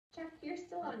Chuck, you're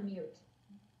still on mute.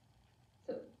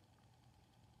 So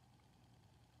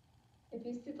if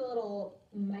you see the little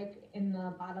mic in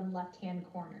the bottom left-hand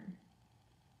corner.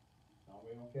 Are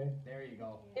we okay? There you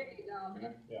go. There you go.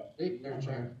 Yeah. Hey, there's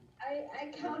Chuck.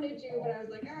 I counted you, but I was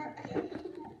like, all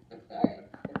right.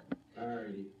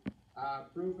 Alrighty.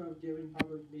 Proof of giving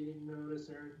public meeting notice,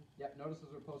 Aaron? Yep, notices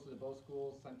were posted at both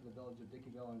schools, sent to the village of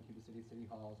Dickeyville and Cuba City City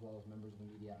Hall, as well as members of the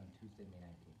media on Tuesday, May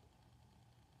 19th.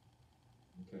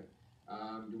 Okay.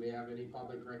 Do we have any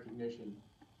public recognition?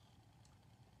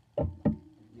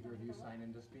 Either of you sign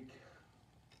in to speak?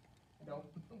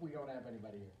 Nope, we don't have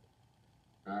anybody here.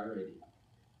 Alrighty.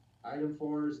 Item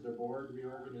 4 is the board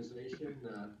reorganization.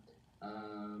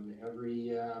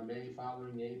 Every May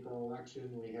following the April election,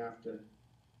 we have to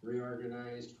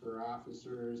reorganize for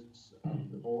officers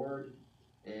of the board.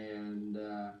 And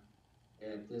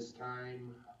at this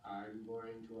time, I'm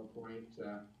going to appoint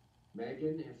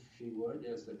Megan, if she would,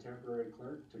 as the temporary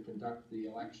clerk to conduct the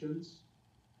elections.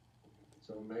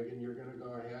 So Megan, you're gonna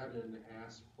go ahead and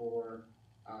ask for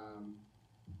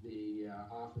the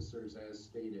officers as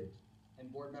stated.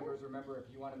 And board members, remember, if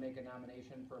you want to make a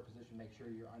nomination for a position, make sure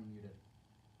you're unmuted.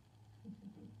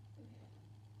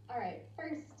 All right,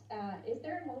 first, is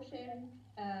there a motion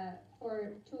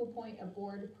to appoint a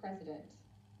board president?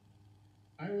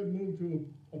 I would move to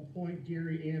appoint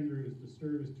Gary Andrews to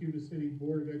serve as Cuba City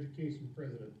Board of Education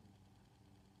President.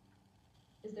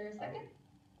 Is there a second?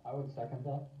 I would second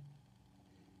that.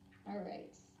 All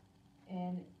right,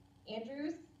 and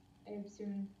Andrews, I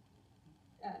assume,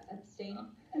 abstain?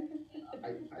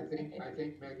 I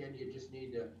think Megan, you just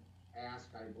need to ask,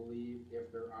 I believe,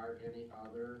 if there are any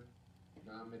other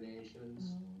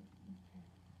nominations.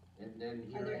 And then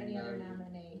Are there hearing any other none,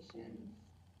 nominations?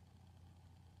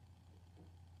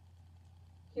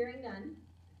 Hearing none,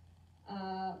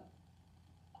 I'll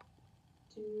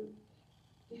do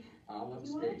you wanna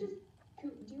abstain.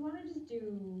 just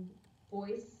do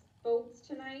voice votes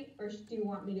tonight, or do you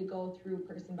want me to go through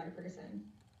person by person?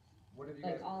 What have you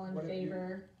Like guys, all in what have you-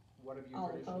 favor, What have you all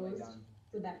traditionally opposed? done?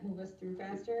 Would that move us through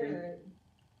faster,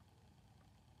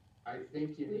 or? I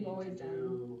think you We've need to always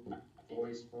do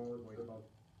voice vote, Voice vote.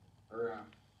 or,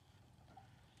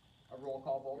 A roll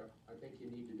call vote? I think you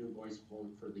need to do voice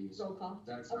vote for these. Roll call?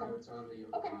 That's how Okay. it's on the,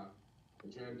 Okay.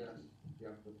 agenda.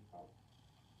 Yep.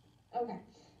 Okay,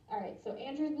 all right, so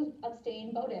Andrews was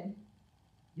abstained, Bowden,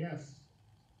 Yes.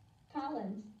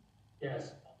 Collins,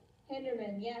 Yes.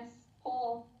 Hinderman, yes,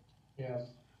 Paul,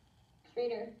 Yes.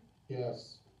 Schrader,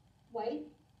 Yes.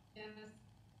 White, Yes.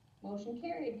 motion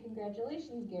carried,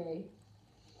 congratulations, Gary.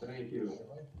 Thank you.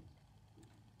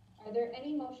 Are there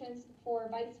any motions for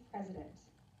vice president?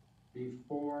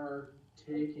 Before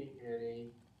taking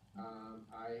any,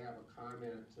 I have a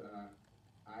comment.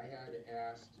 I had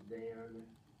asked Dan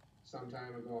some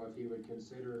time ago if he would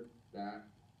consider that,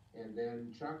 and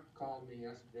then Chuck called me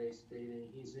yesterday stating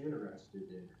he's interested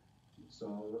in it.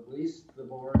 So at least the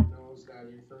board knows that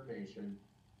information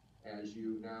as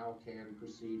you now can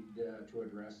proceed to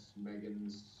address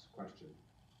Megan's question.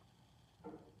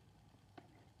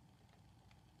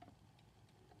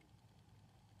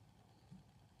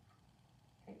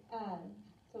 Okay,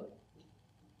 so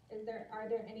are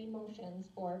there any motions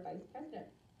for vice president?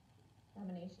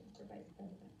 Nominations for vice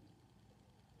president?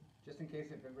 Just in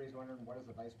case if everybody's wondering, what does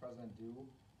the vice president do?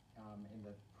 In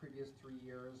the previous 3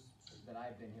 years that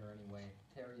I've been here anyway,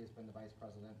 Terry has been the vice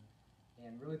president.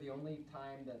 And really the only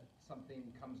time that something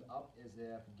comes up is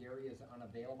if Gary is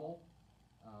unavailable,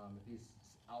 if he's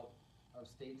out of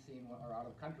state or out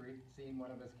of country, seeing one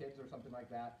of his kids or something like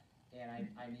that, and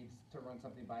I need to run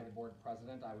something by the board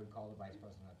president, I would call the vice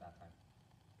president at that time.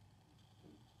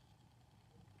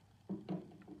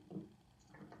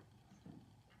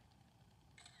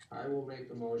 I will make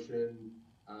the motion,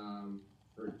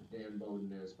 for Dan Bowden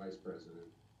as vice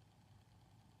president.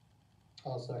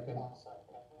 I'll second.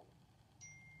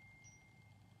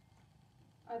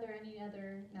 Are there any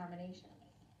other nominations?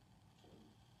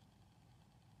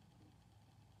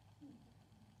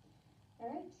 All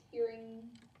right, hearing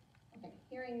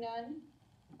none,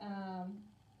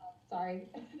 sorry.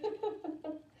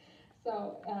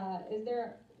 So,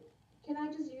 can I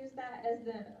just use that as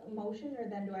the motion, or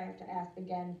then do I have to ask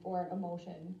again for a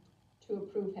motion to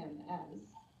approve him as?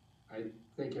 I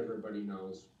think everybody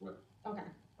knows what Okay,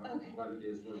 okay. what it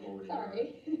is we're voting on.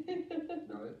 Sorry.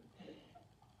 No,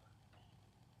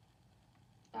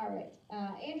 All right,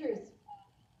 Andrews,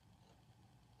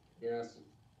 yes.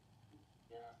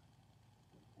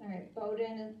 all right,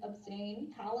 Bowden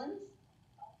abstain, Collins,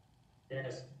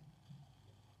 Yes.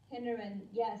 Hinderman,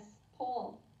 yes,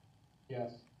 Paul,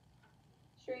 Yes.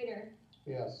 Schrader,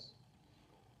 Yes.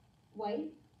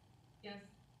 White, Yes.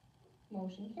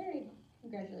 Motion carried.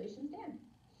 Congratulations, Dan.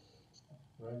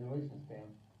 Congratulations, Dan.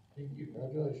 Thank you.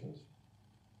 Congratulations.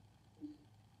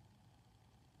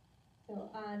 So,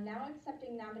 now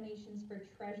accepting nominations for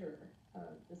treasurer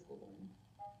of the school board.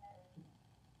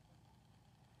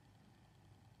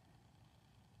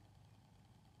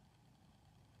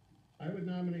 I would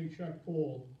nominate Chuck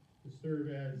Cole to serve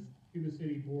as Cuba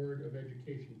City Board of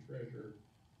Education Treasurer.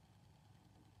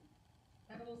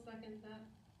 I will second that.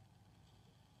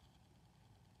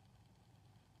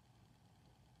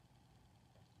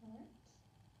 Alright.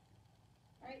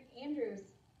 Alright, Andrews,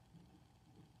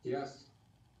 Yes.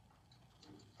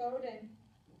 Bowden,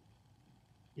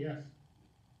 Yes.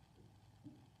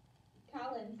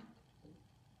 Collins,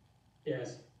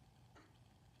 Yes.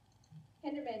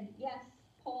 Hinderman, yes.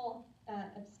 Paul,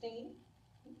 abstain.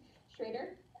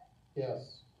 Schrader,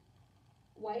 Yes.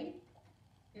 White,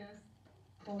 Yes.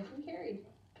 motion carried.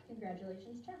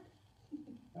 Congratulations, Chuck.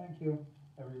 Thank you,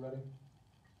 everybody.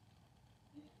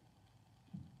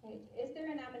 Right, is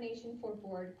there a nomination for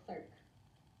board clerk?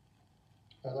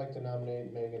 I'd like to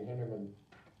nominate Megan Hinderman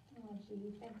Oh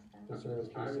gee, thanks, to Don. serve as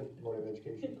Cuba City Board of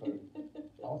Education clerk.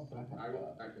 I'll second I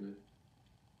will second it.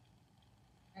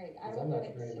 Alright, I Cause will I'm not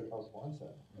give sure it anybody else wants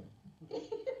that.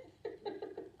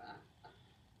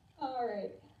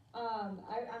 Alright,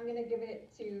 I'm gonna give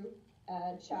it to,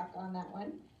 Chuck on that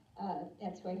one.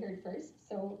 That's who I heard first.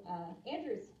 So,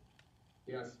 Andrews,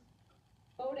 Yes.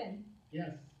 Bowden,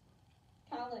 Yes.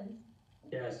 Collins,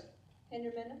 Yes.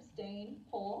 Hinderman, abstain.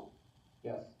 Paul,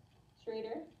 Yes.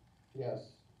 Schrader,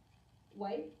 Yes.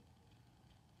 White.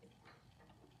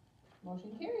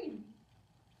 Motion carried.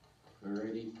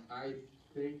 Alrighty, I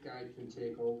think I can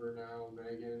take over now,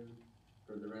 Megan,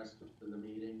 for the rest of the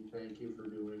meeting. Thank you for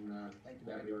doing Thank you,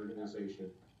 that Megan.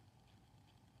 reorganization.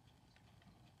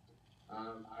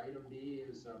 Item D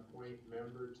is appoint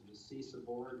member to the CISA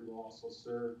board who will also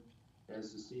serve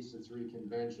as the CISA 3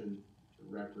 convention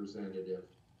representative.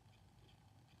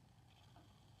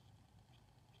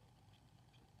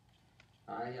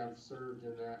 I have served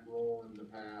in that role in the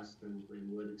past and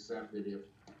would accept it if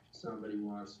somebody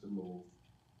wants to move.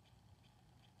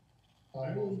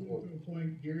 I will move to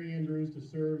appoint Gary Andrews to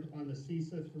serve on the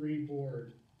CISA 3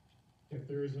 board if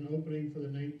there is an opening for the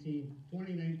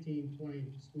 2019-20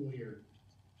 school year.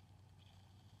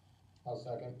 I'll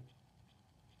second.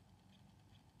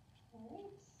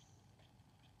 Alright.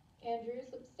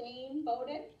 Andrews, abstain.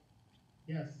 Bowden,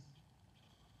 Yes.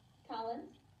 Collins,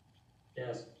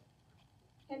 Yes.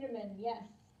 Hinderman, yes.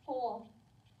 Paul,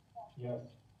 Yes.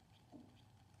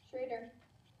 Schrader,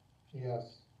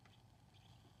 Yes.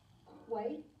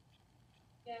 White.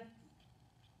 Yes.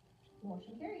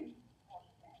 Motion carried.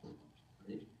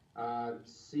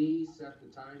 C, set the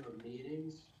time of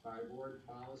meetings by board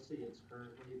policy. It's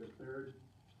currently the third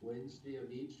Wednesday of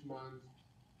each month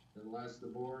unless the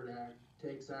board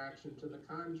takes action to the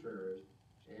contrary.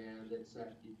 And it's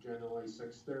at generally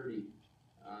 6:30.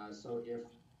 So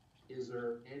is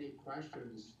there any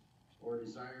questions or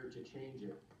desire to change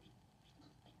it?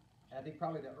 I think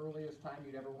probably the earliest time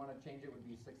you'd ever wanna change it would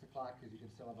be 6 o'clock, cause you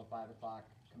could still have a 5 o'clock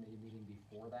committee meeting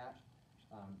before that.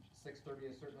 6:30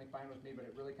 is certainly fine with me, but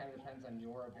it really kinda depends on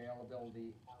your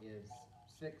availability. Is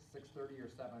 6:30, or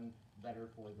 7 better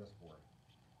for this board?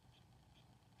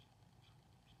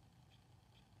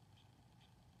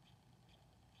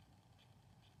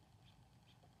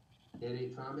 Any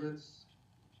comments?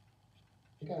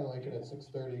 I kinda like it at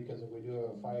 6:30, cause if we do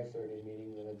have a 5:30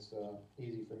 meeting, then it's,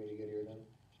 easy for me to get here then.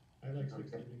 I like Okay.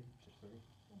 6:30. 6:30?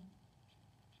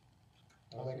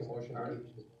 I'll make a motion to Alright.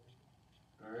 keep this.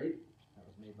 All right, That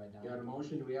was made by Don. got a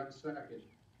motion, do we have a second?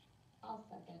 I'll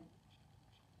second.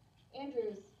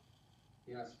 Andrews,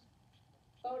 Yes.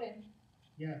 Bowden,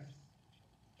 Yes.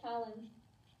 Collins,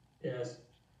 Yes.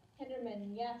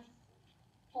 Hinderman, yes.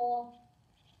 Paul,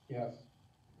 Yes.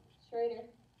 Schrader,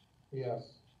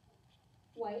 Yes.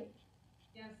 White.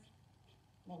 Yes.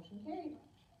 Motion carried.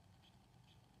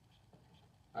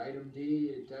 Item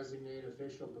D, designate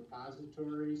official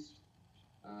depositories.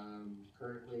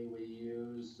 Currently we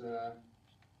use,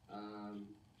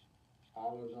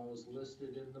 all of those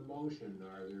listed in the motion.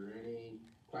 Are there any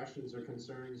questions or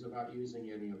concerns about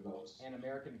using any of those? And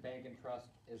American Bank and Trust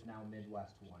is now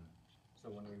Midwest One. So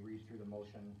when we read through the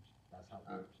motion, that's how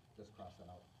we just cross that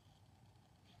out.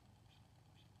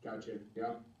 Gotcha,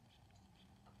 yep.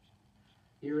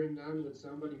 Hearing none, would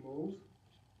somebody move,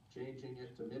 changing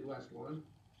it to Midwest One?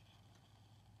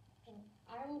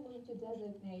 I will move to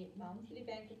designate Mountain City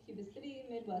Bank of Cuba City,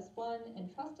 Midwest One,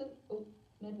 and Trust of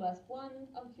Midwest One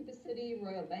of Cuba City,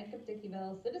 Royal Bank of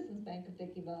Dickeyville, Citizens Bank of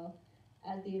Dickeyville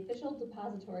as the official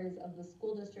depositories of the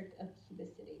school district of Cuba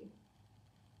City.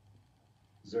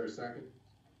 Is there a second?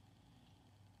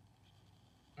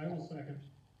 I will second.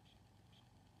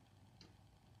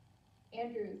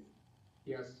 Andrews,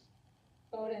 Yes.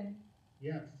 Bowden,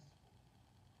 Yes.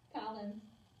 Collins,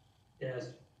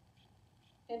 Yes.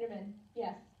 Hinderman,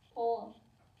 yes. Pohl,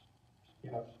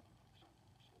 Yes.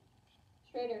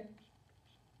 Schrader,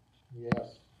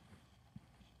 Yes.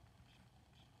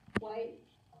 White,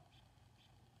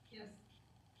 Yes.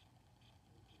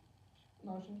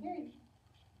 motion carried.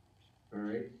 All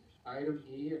right. Item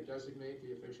E, designate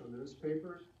the official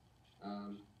newspaper.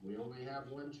 We only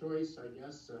have one choice, I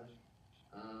guess.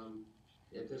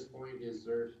 At this point, is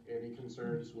there any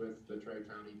concerns with the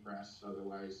Tri-County Press?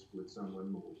 Otherwise, would someone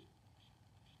move?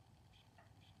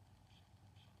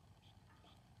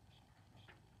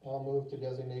 I'll move to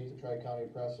designate the Tri-County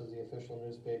Press as the official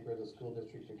newspaper of the school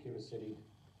district of Cuba City.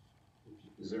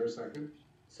 Is there a second?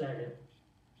 Second.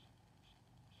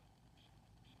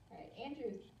 Alright,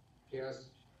 Andrews, Yes.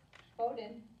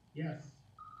 Bowden, Yes.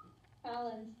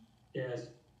 Collins, Yes.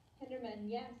 Hinderman,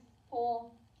 yes.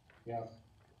 Pohl, Yes.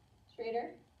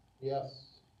 Schrader,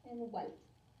 Yes. and White,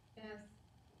 Yes.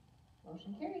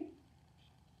 motion carried.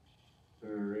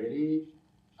 Alrighty.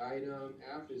 Item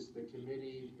F is the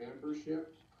committee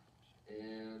membership.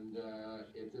 And,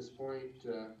 at this point,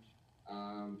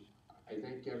 I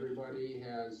think everybody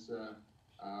has,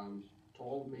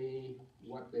 told me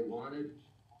what they wanted,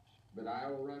 but I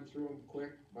will run through them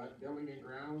quick. But Building and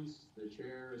Grounds, the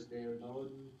chair is Dan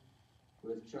Bowden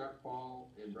with Chuck Paul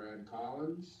and Brad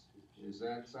Collins. Does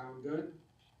that sound good?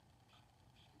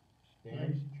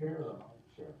 Dan's chair or my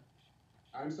chair?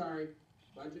 I'm sorry,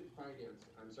 Budget and Finance.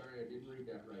 I'm sorry, I didn't read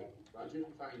that right. Budget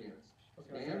and Finance. I was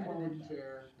gonna say, Dan I didn't- Bowden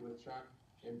chair with Chuck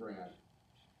and Brad.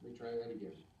 Let me try that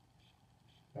again.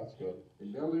 That's good.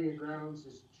 In Building and Grounds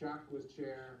is Chuck with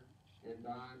chair and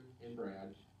Don and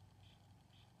Brad.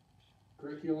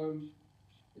 Curriculum,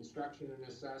 Instruction and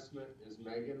Assessment is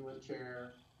Megan with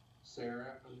chair,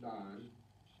 Sarah and Don.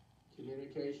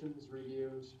 Communications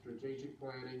Review, Strategic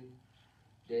Planning,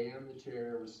 Dan the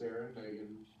chair with Sarah and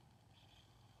Megan.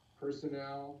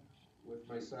 Personnel with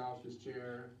myself as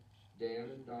chair, Dan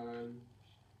and Don.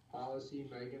 Policy,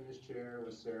 Megan is chair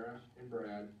with Sarah and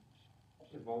Brad.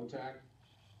 And VOTAC,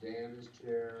 Dan is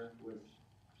chair with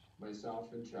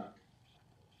myself and Chuck.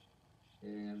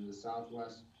 And the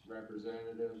Southwest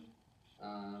representative,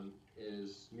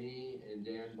 is me, and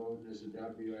Dan Bowden is the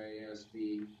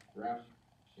WASB rep.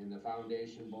 And the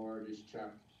foundation board is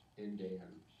Chuck and Dan.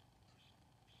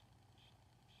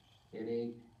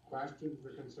 Any questions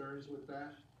or concerns with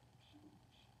that?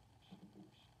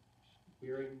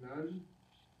 Hearing none.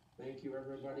 Thank you,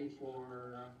 everybody,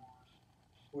 for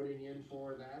putting in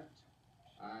for that.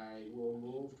 I will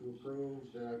move to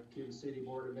approve the Cuba City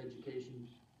Board of Education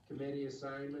Committee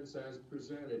assignments as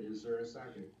presented. Is there a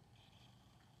second?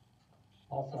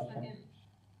 I'll I'll second.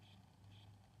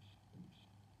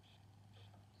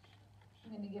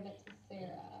 I'm gonna give it to Sarah.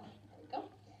 There we go.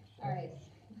 Alright.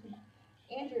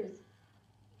 Andrews,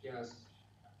 Yes.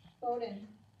 Bowden,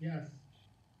 Yes.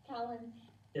 Collins,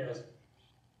 Yes.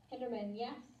 Hinderman,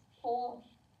 yes. Pohl,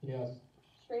 Yes.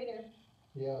 Schrader,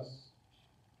 Yes.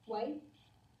 White,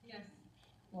 Yes.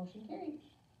 motion carried.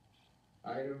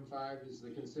 Item 5 is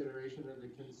the consideration of the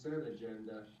consent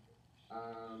agenda.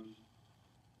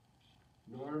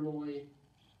 Normally,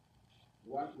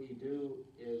 what we do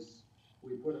is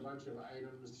we put a bunch of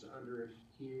items under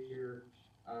here,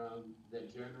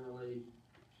 that generally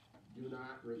do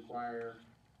not require,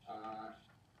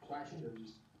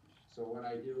 questions. So what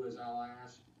I do is I'll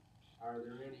ask, are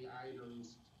there any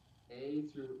items A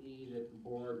through E that the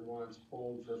board wants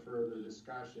pulled for further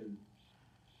discussion?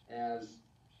 As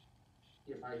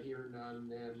if I hear none,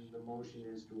 then the motion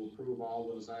is to approve all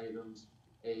those items,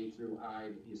 A through I,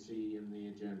 that you see in the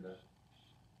agenda.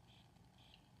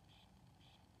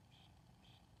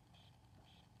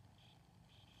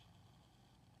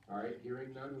 All right,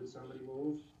 hearing none, would somebody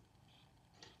move?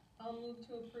 I'll move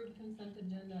to approve consent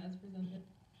agenda as presented.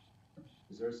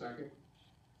 Is there a second?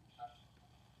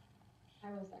 I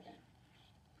will second.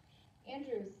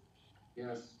 Andrews,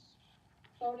 Yes.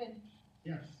 Bowden,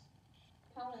 Yes.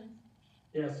 Collins,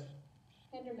 Yes.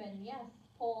 Hinderman, yes.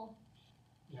 Pohl,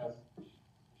 Yes.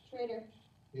 Schrader,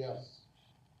 Yes.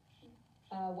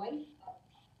 White,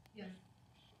 Yes.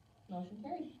 motion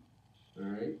carried. All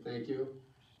right, thank you.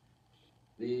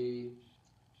 The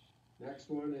next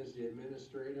one is the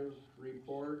administrative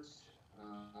reports.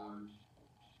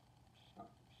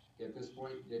 At this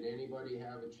point, did anybody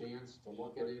have a chance to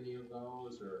look at any of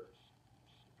those, or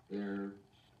they're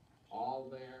all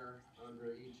there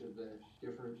under each of the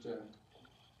different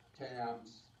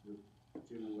tabs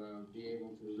to be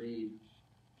able to read?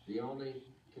 The only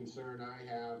concern I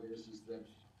have is that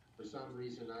for some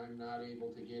reason I'm not able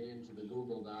to get into the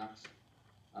Google Docs,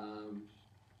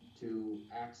 to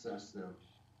access them.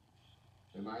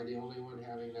 Am I the only one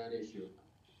having that issue?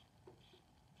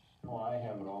 No, I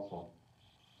have it also.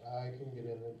 I can get in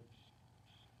it.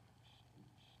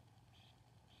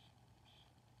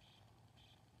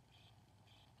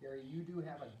 Gary, you do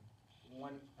have a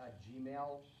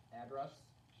Gmail address.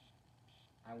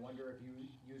 I wonder if you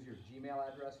use your Gmail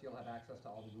address, you'll have access to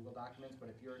all the Google documents, but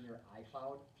if you're in your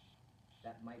iCloud,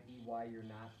 that might be why you're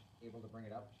not able to bring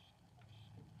it up.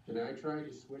 And I tried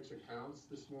to switch accounts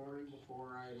this morning before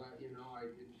I let you know I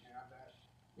didn't have that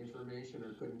information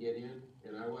or couldn't get in,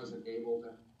 and I wasn't able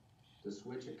to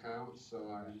switch accounts, so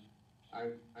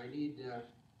I need,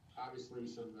 obviously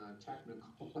some, technical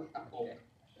help. Okay.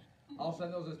 I'll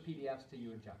send those as PDFs to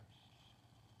you and Chuck.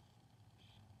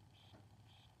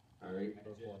 All right,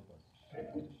 Those forms.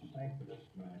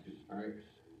 all right.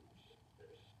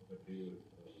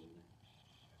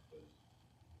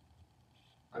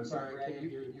 I'm sorry, I Brad, can't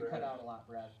hear you, you cut Brad. out a lot,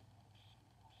 Brad.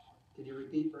 Can you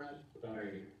repeat, Brad?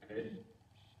 Sorry,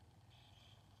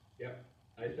 yep,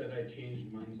 I said I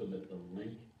changed mine so that the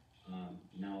link,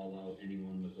 now allows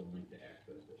anyone with a link to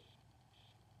access it.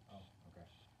 Oh,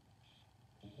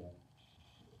 okay.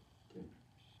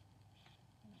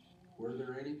 Were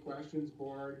there any questions,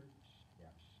 board?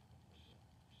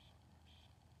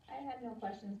 I had no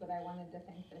questions, but I wanted to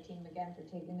thank the team again for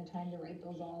taking the time to write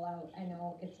those all out. I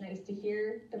know it's nice to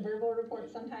hear the verbal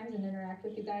report sometimes and interact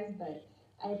with you guys, but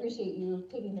I appreciate you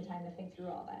taking the time to think through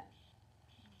all that.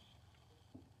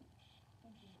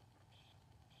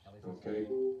 Okay,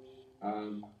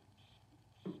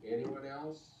 anyone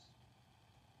else?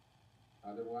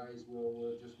 Otherwise,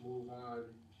 we'll just move on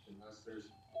unless there's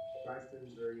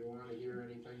questions or you wanna hear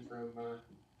anything from,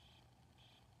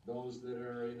 those that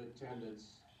are in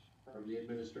attendance from the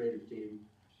administrative team.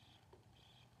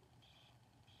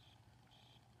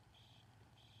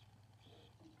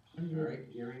 All right,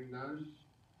 hearing none.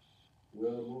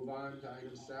 We'll move on to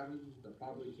item 7, the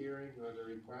public hearing on the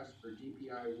request for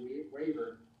DPI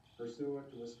waiver pursuant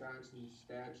to Wisconsin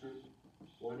statute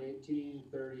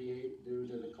 11838 due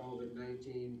to the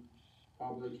COVID-19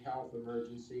 public health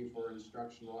emergency for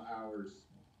instructional hours.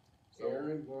 So-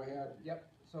 Aaron, go ahead. Yep,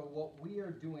 so what we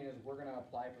are doing is we're gonna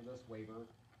apply for this waiver,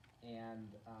 and,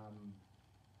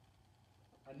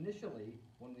 initially,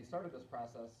 when we started this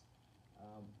process,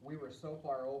 we were so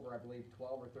far over, I believe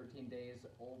 12 or 13 days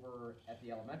over at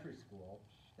the elementary school,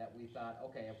 that we thought,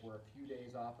 okay, if we're a few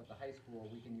days off at the high school,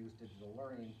 we can use digital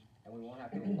learning, and we won't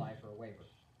have to apply for a waiver.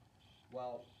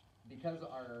 Well, because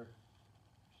our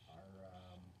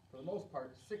for the most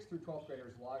part, 6th through 12th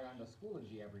graders log on to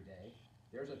Schoology every day.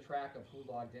 There's a track of who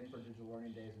logged in for digital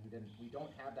learning days and who didn't. We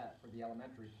don't have that for the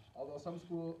elementary. Although some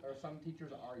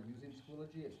teachers are using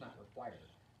Schoology, it's not required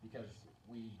because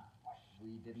we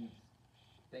didn't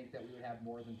think that we would have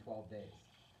more than 12 days.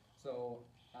 So,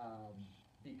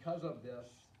 because of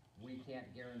this, we can't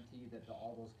guarantee that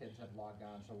all those kids have logged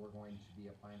on, so we're going to be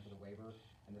applying for the waiver.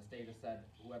 And the state has said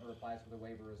whoever applies for the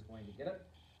waiver is going to get it,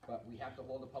 but we have to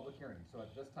hold a public hearing. So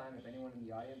at this time, if anyone in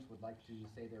the audience would like to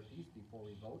say their piece before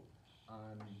we vote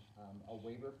on a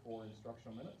waiver for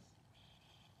instructional minutes,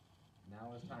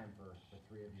 now is time for the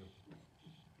 3 of you.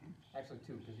 Actually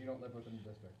 2, because you don't live within the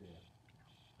district, do you?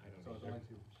 I don't So it's know. only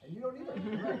 2. And you don't either,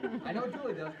 right? I know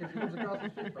Julie does, because she lives across the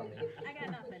street from me. I got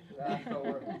nothing.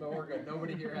 So we're good.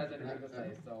 Nobody here has anything to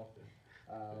say, so,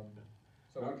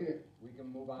 Okay. we can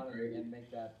move on and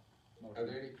make that Are motion.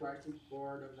 there any questions,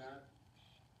 board, on that?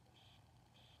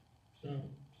 No,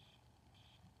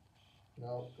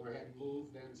 No, Go ahead and move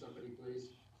then, somebody please.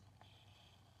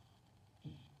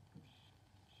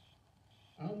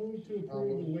 I'll move to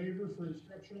approve the waiver for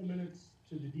instructional minutes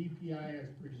to the DPI as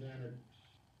presented.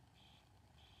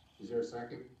 Is there a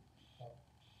second?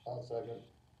 I'll second.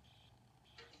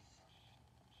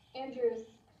 Andrews,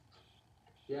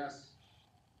 Yes.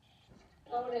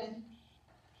 Bowden,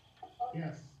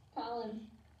 Yes. Collins,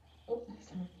 oh,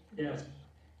 sorry, Yes.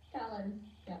 Collins,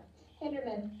 yeah,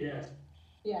 Hinderman, Yes.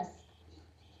 yes.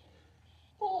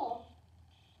 Poole,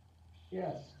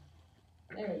 Yes.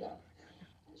 there we go.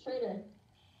 Schrader,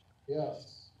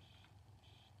 Yes.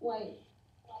 White,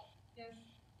 Yes.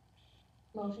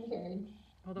 motion carried.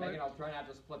 Although, Megan, I'll try not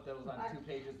to split those on 2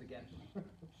 pages again.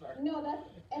 Sorry. No, that's,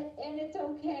 and it's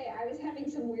okay, I was having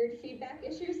some weird feedback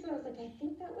issues, so I was like,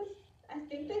 I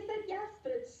think they said yes,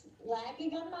 but it's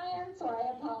lagging on my end, so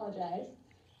I apologize.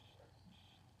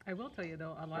 I will tell you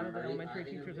though, a lot of the All right, elementary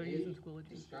item teachers are 8, using Schoology.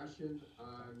 Discussion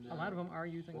on. A lot of them are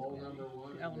using Goal Schoology. number 1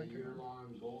 the in the elementary ones.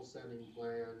 year-long goal-setting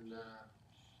plan,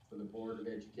 for the Board of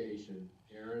Education.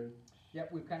 Aaron?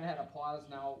 Yep, we've kind of had a pause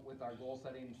now with our goal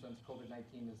setting since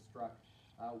COVID-19 has struck.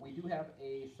 We do have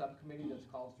a subcommittee that's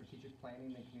called Strategic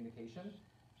Planning and Communication.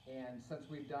 And since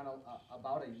we've done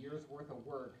about a year's worth of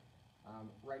work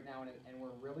right now, and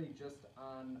we're really just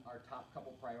on our top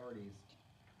couple priorities,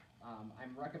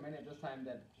 I'm recommending at this time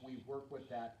that we work with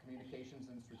that Communications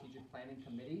and Strategic Planning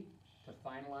Committee to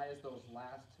finalize those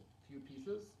last few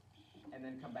pieces and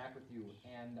then come back with you.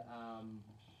 And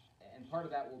part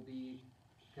of that will be,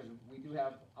 because we do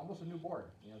have almost a new board,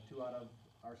 2 out of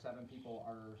our 7 people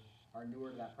are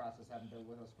newer to that process, haven't been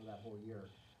with us for that whole year.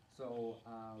 So,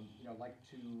 like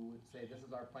to say, this is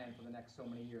our plan for the next so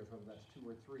many years, whether that's 2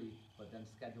 or 3, but then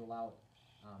schedule out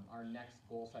our next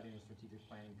goal setting and strategic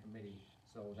planning committee,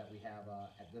 so that we have,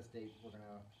 at this date, we're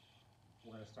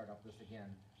gonna start up this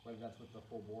again. Whether that's with the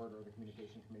full board or the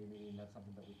communication committee meeting, that's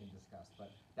something that we can discuss.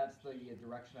 But that's the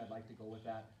direction I'd like to go with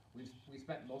that. We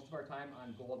spent most of our time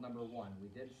on goal number 1. We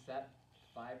did set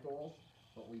 5 goals,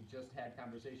 but we just had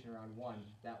conversation around 1.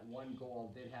 That 1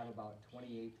 goal did have about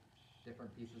 28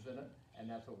 different pieces in it, and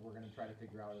that's what we're gonna try to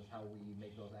figure out, is how we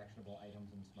make those actionable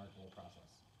items in SMART goal process.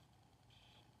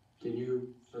 Can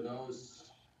you, for those,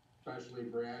 especially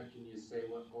Brad, can you say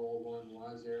what goal 1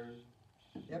 was, Aaron?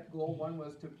 Yep, goal 1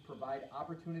 was to provide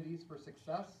opportunities for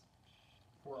success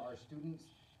for our students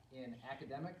in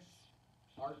academics,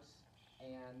 arts,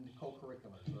 and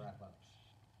co-curriculars or athletics.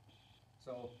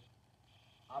 So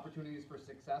opportunities for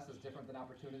success is different than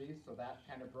opportunities, so that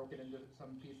kind of broke it into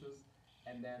some pieces.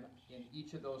 And then in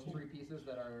each of those 3 pieces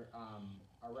that are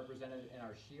represented in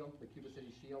our shield, the Cuba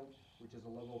City Shield, which is a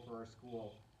logo for our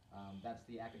school, that's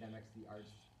the academics, the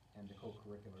arts, and the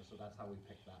co-curricular. So that's how we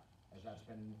picked that, as that's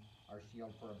been our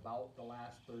shield for about the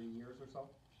last 30 years or so.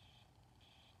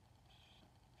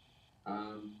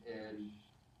 And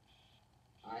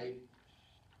I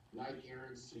like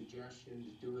Aaron's suggestion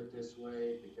to do it this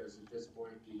way, because at this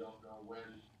point, we don't know when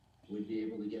we'd be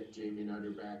able to get Jamie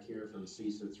Nutter back here from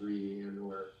CISA 3 and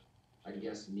or, I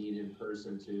guess, meet in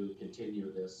person to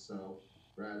continue this. So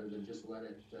rather than just let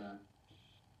it,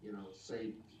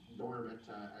 say dormant,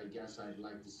 I guess I'd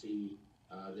like to see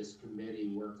this committee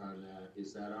work on that.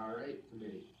 Is that all right,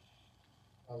 committee?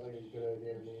 Sounds like a good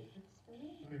idea to me.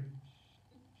 Works for me.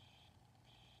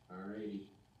 Fine. All righty.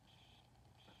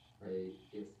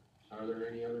 Are there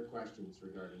any other questions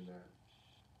regarding that?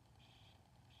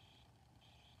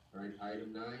 All right,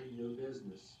 item 9, new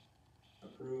business.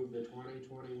 Approve the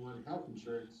 2021 health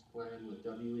insurance plan with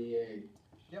WEA.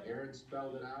 Yep. Aaron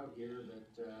spelled it out here, but,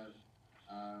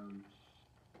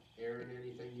 Aaron,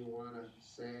 anything you wanna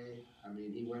say? I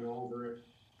mean, he went over it,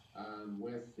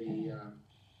 with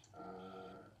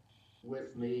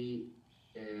me,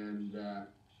 and,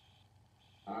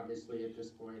 obviously at this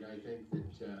point, I think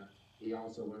that, he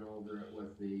also went over it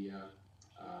with the,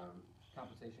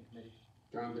 Compensation committee.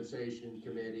 compensation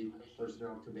committee,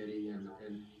 personnel committee, and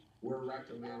we're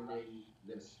recommending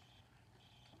this.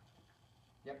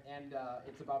 Yep, and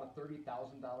it's about a $30,000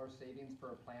 savings for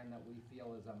a plan that we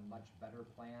feel is a much better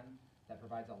plan, that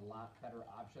provides a lot better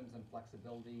options and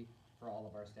flexibility for all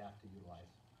of our staff to utilize.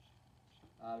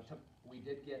 We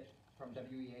did get from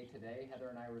WEA today, Heather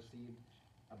and I received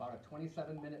about a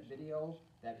 27-minute video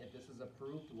that, if this is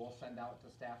approved, we'll send out to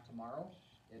staff tomorrow.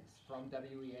 It's from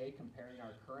WEA comparing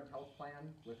our current health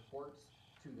plan with HORTS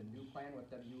to the new plan with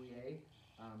WEA.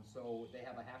 So they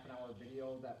have a half-an-hour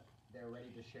video that they're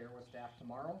ready to share with staff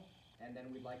tomorrow. And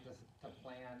then we'd like to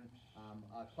plan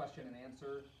a question and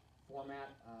answer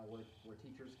format where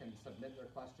teachers can submit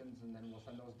their questions, and then we'll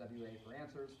send those WEA for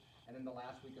answers. And then the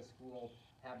last week of school,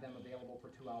 have them available for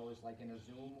 2 hours, like in a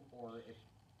Zoom, or if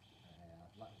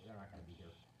they're not gonna be here.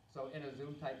 So in a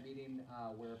Zoom type meeting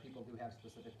where people do have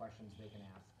specific questions they can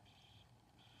ask.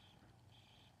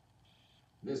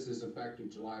 This is effective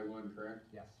July 1, correct?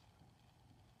 Yes.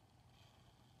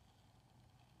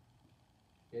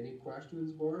 Any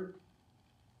questions, board?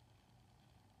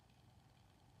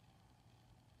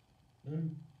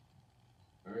 None?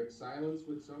 All right, silence,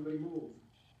 would somebody move?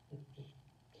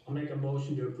 I'll make a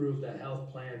motion to approve the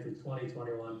health plan for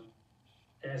 2021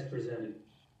 as presented.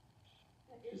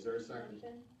 Is there a second?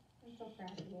 I'm so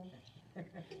proud of you.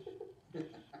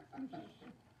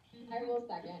 I will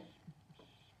second.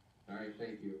 All right,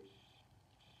 thank you.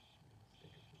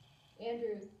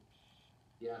 Andrews,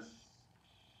 Yes.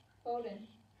 Bowden,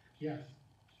 Yes.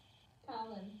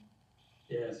 Collins,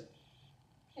 Yes.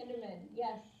 Hinderman,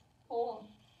 yes. Cole,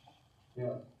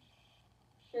 Yes.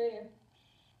 Schrader,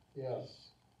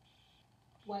 Yes.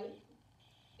 White,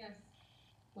 Yes.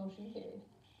 motion carried.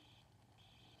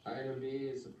 Item B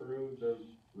is approve the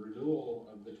renewal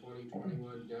of the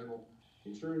 2021 dental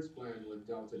insurance plan with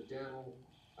Delta Dental.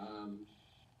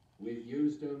 we've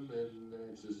used them and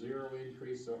it's a zero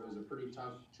increase, so it was a pretty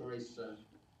tough choice,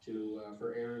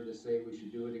 for Aaron to say we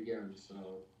should do it again, so.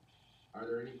 Are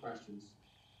there any questions?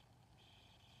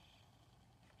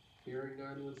 Hearing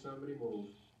none, would somebody move?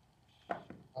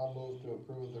 I'll move to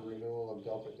approve the renewal of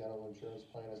Delta Dental Insurance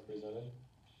Plan as presented.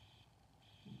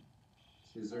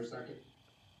 Is there a second?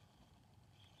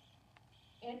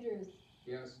 Andrews,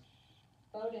 Yes?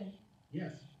 Bowden,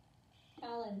 Yes.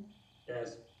 Collins,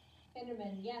 Yes.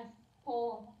 Hinderman, yes.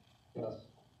 Pohl, Yes.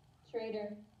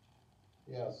 Schrader,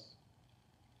 Yes.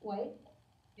 White,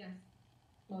 Yes.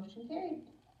 motion carried.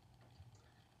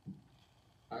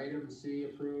 Item C,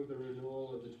 approve the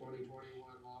renewal of the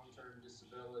 2021 long-term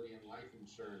disability and life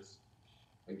insurance.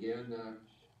 Again,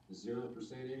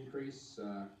 0% increase,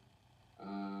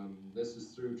 this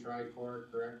is through Tricor,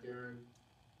 correct, Aaron?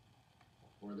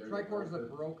 Or they're the Tricor is a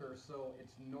broker? broker, so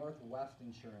it's Northwest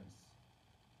Insurance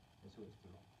is who it's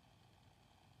through.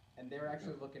 And they're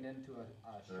actually looking into a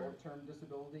short-term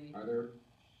disability. Are there,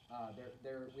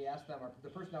 We asked them, the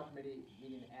personnel committee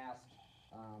meeting asked,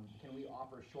 can we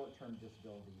offer short-term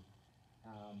disability?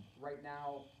 Right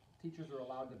now, teachers are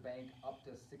allowed to bank up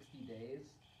to 60 days.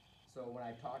 So when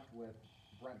I talked with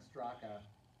Brent Straka,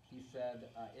 he said,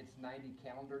 it's 90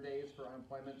 calendar days for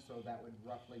unemployment, so that would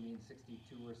roughly mean 62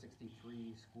 or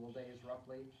 63 school days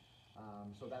roughly.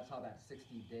 So that's how that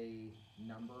 60-day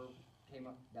number came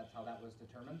up, that's how that was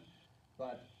determined.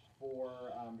 But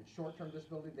for short-term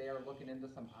disability, they are looking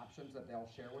into some options that they'll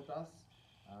share with us.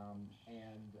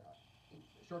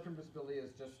 Short-term disability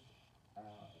is just,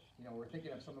 we're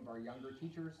thinking of some of our younger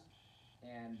teachers,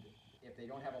 and if they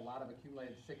don't have a lot of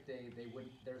accumulated sick day,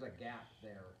 there's a gap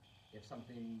there if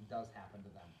something does happen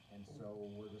to them. And so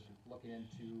we're just looking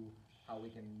into how we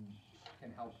can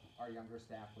help our younger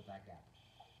staff with that gap.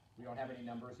 We don't have any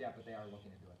numbers yet, but they are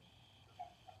looking into it.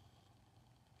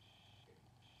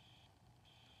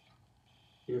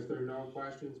 if there are no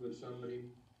questions, would somebody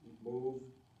move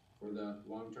for the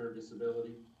long-term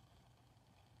disability?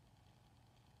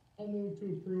 I'll move to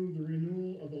approve the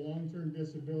renewal of the long-term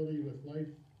disability with life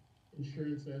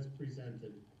insurance as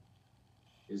presented.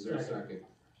 Is there a Second. second?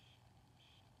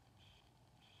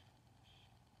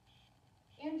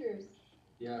 Andrews,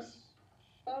 Yes?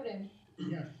 Bowden,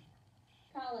 Yes.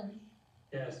 Collins,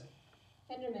 Yes.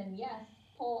 Hinderman, yes.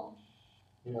 Pohl,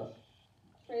 Yes.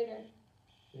 Schrader,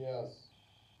 Yes.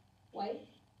 White,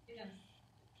 Yes.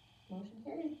 motion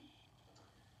carried.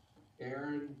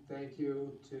 Aaron, thank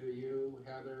you to you,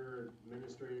 Heather,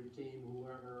 administrative team,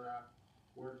 whoever,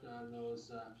 worked on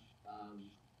those,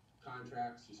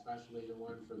 contracts, especially the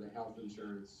one for the health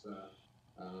insurance,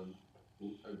 a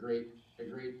great,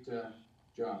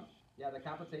 job. Yeah, the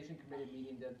compensation committee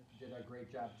meeting did a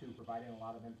great job too, providing a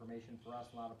lot of information for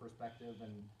us, a lot of perspective,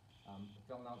 and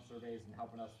filling out surveys and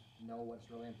helping us know what's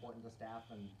really important to staff,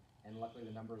 and luckily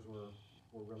the numbers were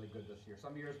really good this year.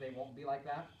 Some years they won't be like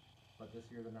that, but this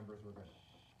year the numbers were good.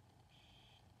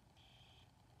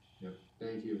 Yep,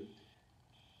 thank you.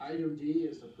 Item D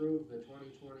is approve the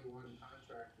 2021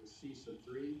 contract with CISA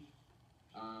 3.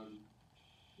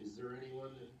 Is there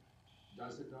anyone that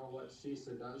doesn't know what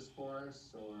CISA does for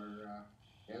us or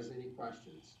has any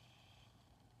questions?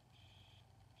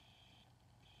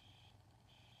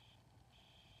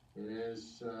 And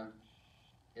as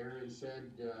Aaron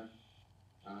said,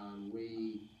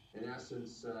 we in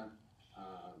essence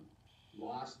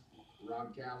lost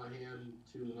Rob Callahan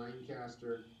to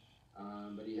Lancaster,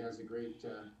 but he has a great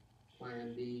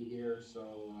plan B here,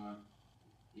 so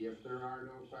if there are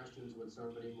no questions, would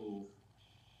somebody move?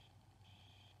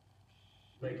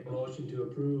 Make a motion to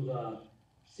approve,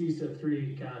 CISA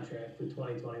 3 contract for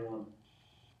 2021.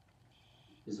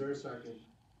 Is there a second?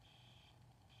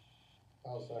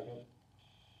 I'll second.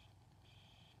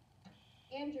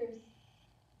 Andrews,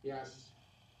 Yes?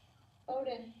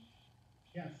 Bowden,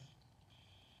 Yes.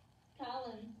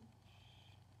 Collins,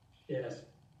 Yes.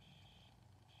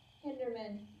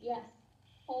 Hinderman, yes.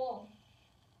 Pohl,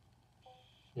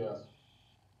 Yes.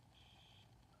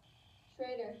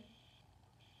 Schrader,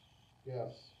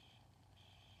 Yes.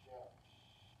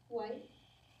 White,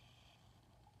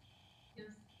 Yes.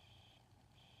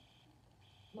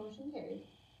 motion carried.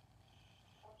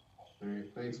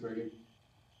 Alright, thanks, Megan.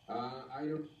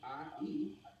 Item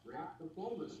I-E, grant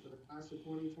diplomas for the class of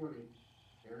 2020.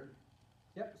 Aaron?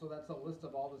 Yep, so that's a list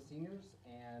of all the seniors,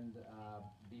 and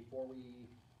before we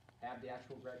have the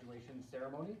actual graduation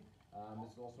ceremony,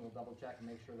 Mrs. Olson will double check and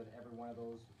make sure that every one of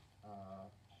those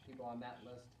people on that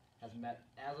list has met,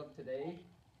 as of today,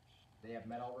 they have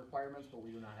met all requirements, but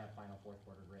we do not have final fourth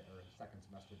quarter grade or second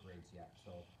semester grades yet,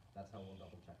 so that's how we'll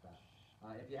double check that.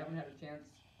 If you haven't had a chance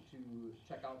to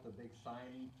check out the big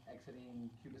sign exiting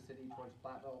Cuba City towards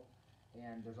Platteville.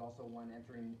 And there's also one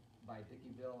entering by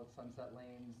Dickeyville at Sunset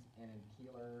Lanes and in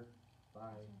Keeler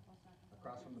by,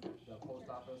 across from the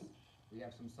post office. We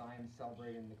have some signs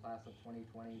celebrating the class of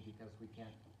 2020 because we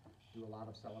can't do a lot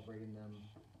of celebrating them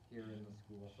here in the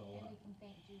school, so. And we can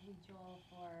thank Julie Joel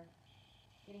for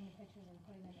getting the pictures and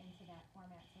putting them into that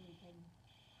format so we can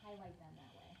highlight them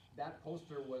that way. That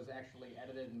poster was actually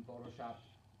edited and photoshopped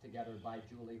together by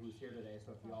Julie, who's here today,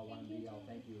 so if you all want to be,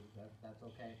 thank you, that's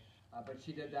okay. But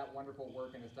she did that wonderful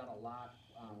work and has done a lot,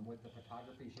 with the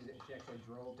photography. She actually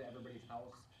drove to everybody's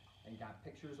house and got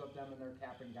pictures of them in their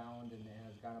cap and gown and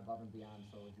has gone above and beyond.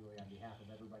 So Julie, on behalf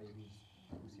of everybody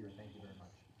who's here, thank you very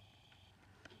much.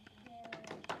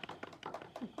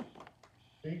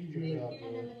 Thank you, Julie. Good job, And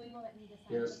then Julie. the people that need to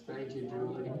sign. Yes, thank you,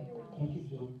 Julie. Thank you,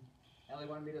 Julie. Ellie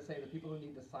wanted me to say the people who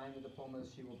need to sign the diplomas,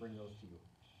 she will bring those to you.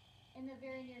 In the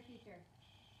very near future.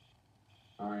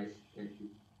 All right, thank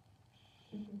you.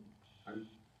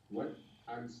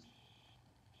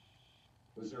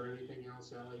 Was there anything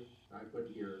else, Ellie? I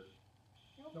couldn't hear.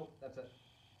 Nope, that's it.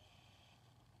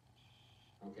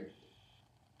 Okay.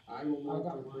 I will move to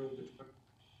approve the,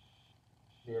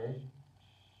 Gary,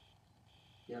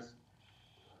 yes,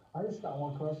 I just got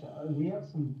one question. We have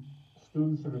some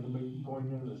students that are gonna be going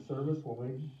into the service. Will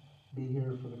they be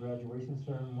here for the graduation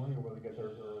ceremony, or will they get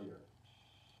there earlier?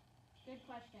 Good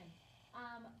question.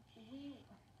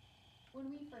 When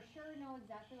we for sure know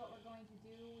exactly what we're going to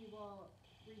do, we will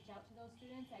reach out to those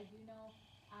students. I do know,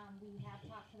 we have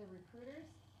talked to the recruiters,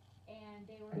 and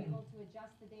they were able to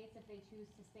adjust the dates if they choose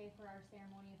to stay for our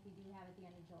ceremony if we do have at the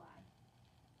end of July.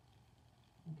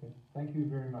 Okay, thank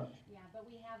you very much. Yeah, but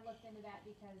we have looked into that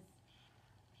because,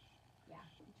 yeah,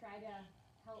 we try to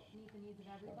help meet the needs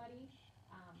of everybody.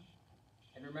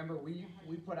 And remember, we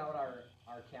put out our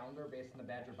calendar based on the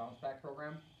Badger Bounce Back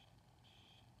program,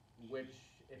 which,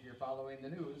 if you're following the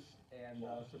news and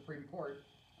the Supreme Court,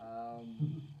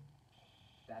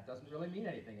 that doesn't really mean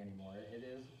anything anymore.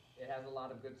 It has a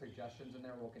lot of good suggestions in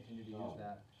there. We'll continue to use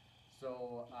that.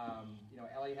 So,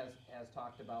 Ellie has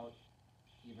talked about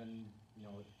even, do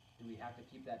we have to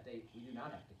keep that date? We do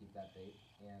not have to keep that date.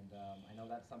 And, I know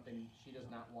that's something, she does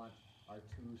not want our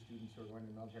 2 students who are going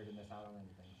to the military to miss out on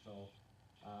anything. So,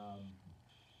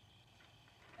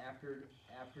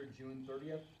 after June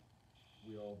 30th,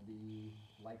 we'll be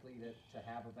likely to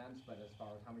have events, but as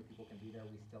far as how many people can be there,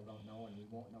 we still don't know, and we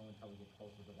won't know until we get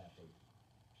closer to that date.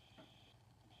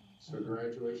 so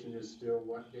graduation is still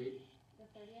what date? The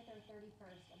 30th or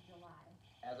 31st of July.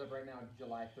 As of right now,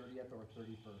 July 30th or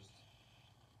 31st.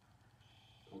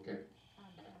 Okay,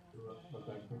 But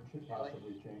that could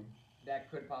possibly change. That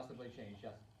could possibly change,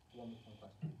 yes. One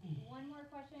question. One more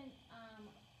question,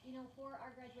 for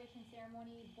our graduation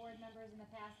ceremony, board members in the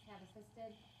past have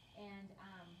assisted, and,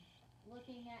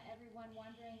 looking at everyone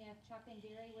wondering if Chuck and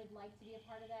Gary would like to be a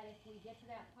part of that if we get to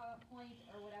that point,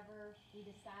 or whatever we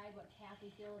decide what path we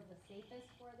feel is the safest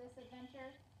for this adventure.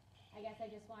 I guess I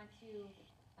just want to,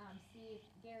 see if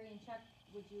Gary and Chuck,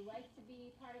 would you like to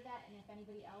be part of that, and if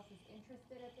anybody else is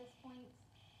interested at this point?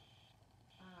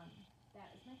 That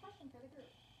is my question for the group.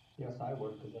 Yes, I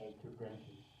would, because I have 2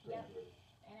 grandkids. Yep.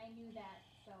 And I knew that,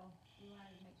 so we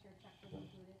wanted to make sure Chuck was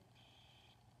included.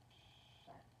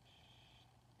 But,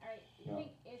 all right, Yeah.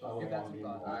 think if, So I would Give that want to some be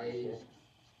thought. involved.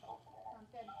 sounds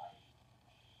good.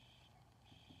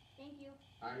 Thank you,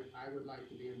 I would like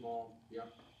to be involved,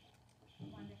 yep.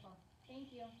 wonderful,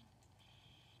 thank you.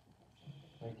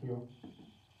 Thank you.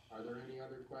 Are there any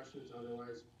other questions?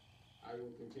 Otherwise, I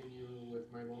will continue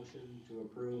with my motion to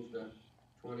approve the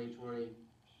 2020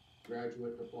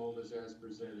 graduate diplomas as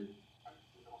presented.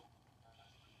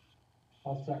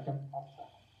 I'll second.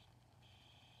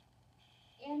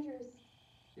 Andrews,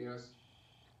 Yes,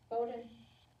 Bowden.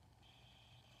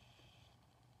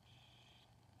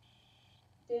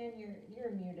 Dan,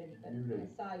 you're muted, but I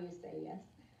Muted. saw you say yes.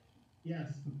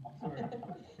 Yes, sorry.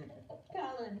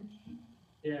 Collins,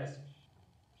 Yes.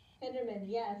 Hinderman,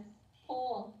 yes.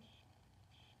 Pohl,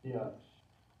 Yes.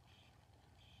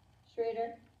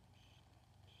 Schrader,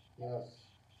 Yes.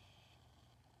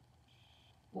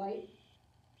 White,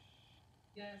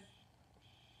 Yes.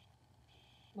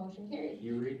 motion carried.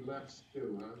 you read lips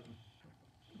too, huh?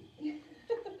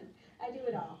 I do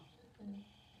it all.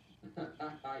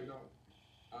 I know.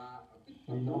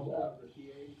 We know Approval of the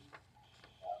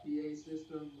PA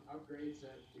system upgrades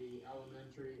at the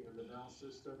elementary and the Bell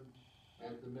system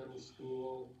at the middle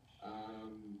school.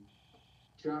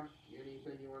 Chuck,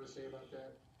 anything you wanna say about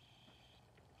that?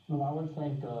 Well, I would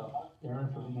thank,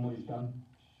 Aaron for what he's done,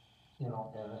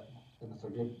 and it's a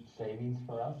good savings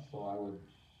for us, so I would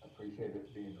appreciate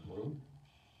it being approved.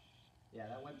 Yeah,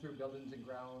 that went through Buildings and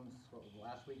Grounds, what was it,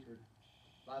 last week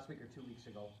or 2 weeks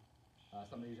ago.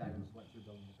 Some of these items went through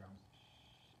Buildings and Grounds.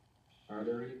 Are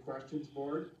there any questions,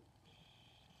 board?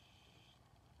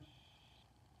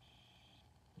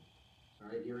 All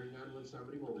right, hearing none, would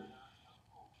somebody move?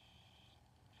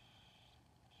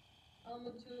 I'll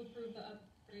move to approve the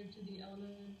upgrade to the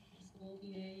elementary school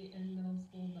PA and middle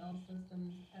school bell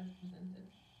systems as presented.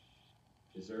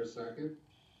 Is there a second?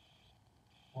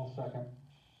 I'll second.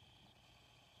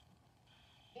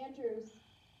 Andrews,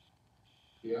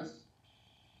 Yes?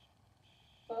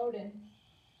 Bowden,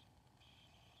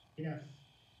 Yes.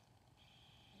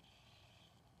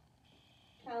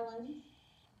 Collins,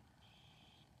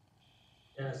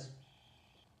 Yes.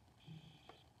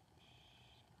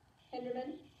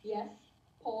 Hinderman, yes,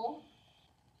 Paul,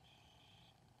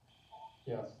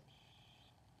 Yes.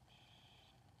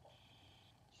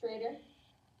 Schrader,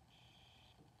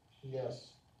 Yes.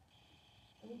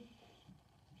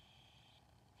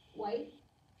 White,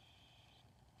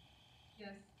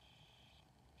 Yes.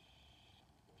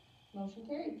 motion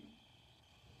carried.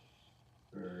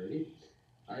 Alrighty.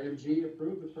 Item G,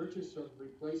 approve the purchase of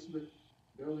replacement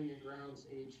building and grounds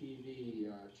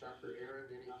HEV. Chuck or Aaron,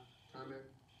 any comment?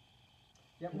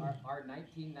 Yep, our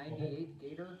 1998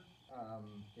 Gator,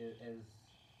 is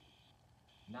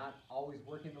not always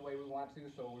working the way we want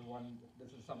to, so this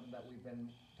is something that we've been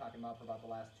talking about for about the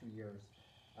last 2 years.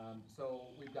 So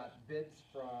we've got bids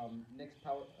from Nick's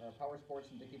Power Sports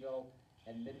in Dickeyville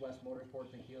and Midwest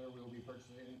Motorsports in Keeler. We will be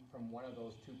purchasing from one of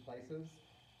those two places.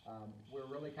 We're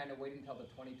really kind of waiting until the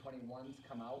 2021s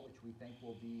come out, which we think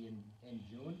will be in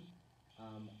June.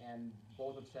 And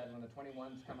both have said when the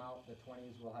 21s come out, the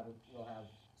 20s will have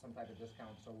some type of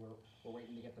discount. So we're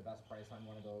waiting to get the best price on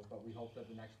one of those, but we hope that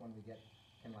the next one we get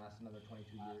can last another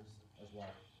 22 years as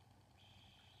well.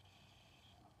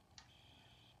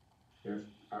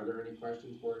 Are there any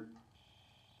questions, board?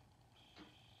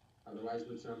 Otherwise,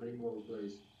 would somebody move,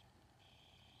 please?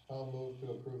 I'll move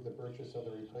to approve the purchase of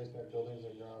the replacement buildings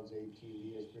and grounds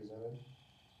ATV as presented.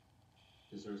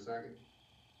 Is there a second?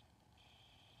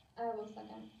 I will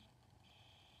second.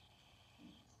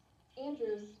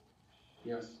 Andrews,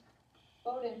 Yes.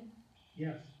 Bowden,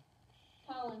 Yes.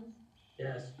 Collins,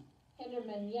 Yes.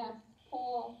 Hinderman, yes,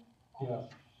 Paul,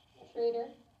 Yes. Schrader,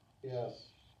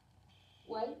 Yes.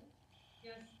 White,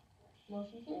 Yes.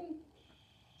 motion carried.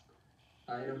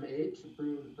 Item H,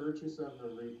 approve the purchase of a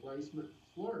replacement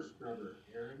floor scrubber.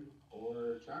 Aaron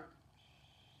or Chuck?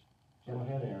 Go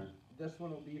ahead, Aaron. This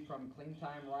one will be from Clean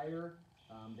Time Rider.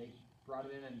 They brought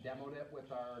it in and demoed it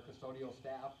with our custodial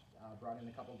staff, brought in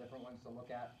a couple different ones to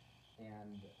look at,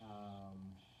 and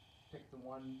picked the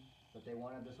one that they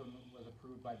wanted. This one was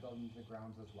approved by Buildings and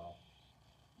Grounds as well.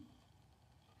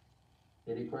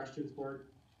 Any questions, board?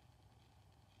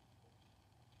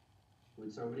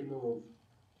 Would somebody move?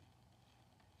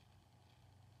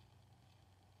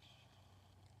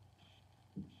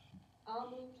 I'll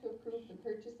move to approve the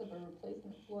purchase of a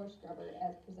replacement floor scrubber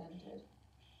as presented.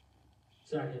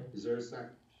 Second. Is there a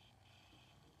second?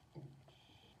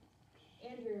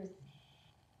 Andrews,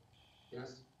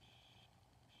 Yes?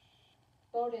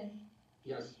 Bowden,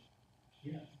 Yes.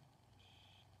 Yes.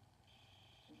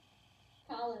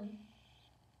 Collins,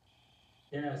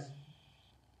 Yes.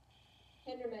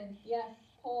 Hinderman, yes,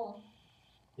 Paul,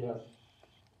 Yes.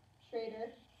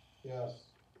 Schrader, Yes.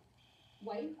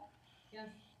 White, Yes.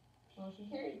 motion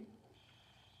carried.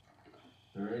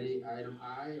 Alrighty, item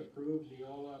I, approve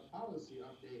Neola policy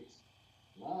updates,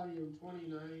 volume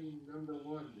 29, number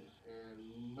 1,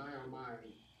 and my oh my,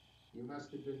 you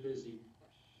must have been busy.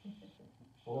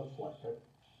 Well, let's like it.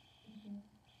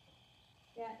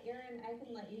 Yeah, Aaron, I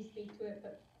can let you speak to it,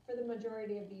 but for the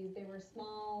majority of these, they were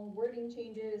small wording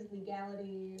changes,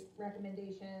 legality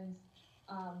recommendations.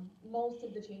 Most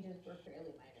of the changes were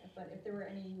fairly minor, but if there were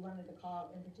any you wanted to call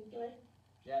out in particular?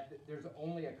 Yeah, there's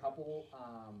only a couple,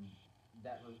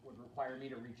 that would require me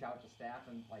to reach out to staff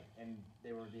and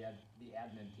they were the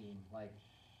admin team,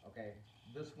 okay,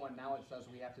 this one, now it says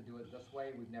we have to do it this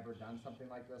way, we've never done something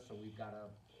like this, so we've gotta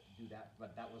do that,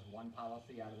 but that was one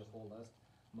policy out of this whole list.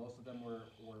 Most of them were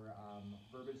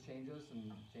verbiage changes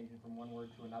and changing from one word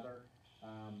to another,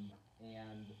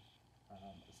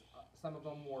 some of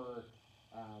them were,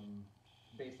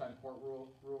 based on court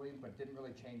ruling, but didn't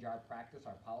really change our practice.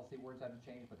 Our policy words had to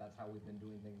change, but that's how we've been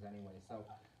doing things anyway. So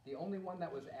the only one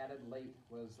that was added late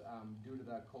was due to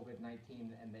the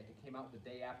COVID-19, and it came out the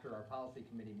day after our policy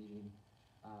committee meeting,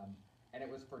 and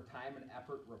it was for time and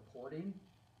effort reporting,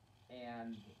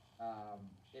 and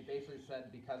it basically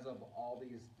said because of all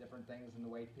these different things and the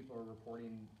way people are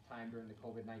reporting time during the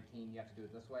COVID-19, you have to do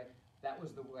it this way. that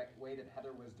was the way that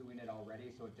Heather was doing it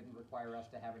already, so it didn't require us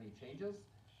to have any changes,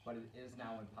 but it is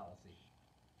now in policy.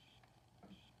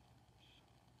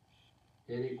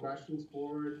 Any questions,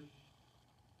 board?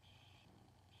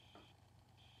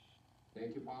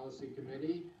 Thank you, policy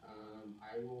committee.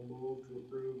 I will move to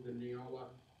approve the Neola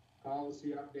policy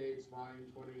updates, volume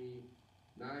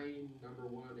 29, number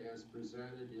 1 as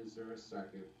presented. Is there a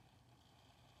second?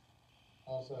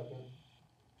 I'll second.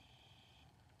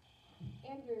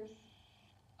 Andrews,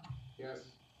 Yes.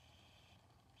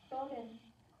 Bowden,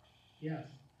 Yes.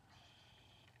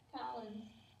 Collins,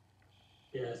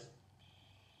 Yes.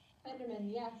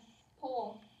 Henderman, yes.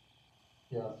 Poole,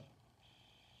 Yes.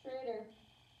 Schrader,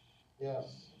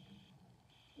 Yes.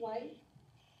 White,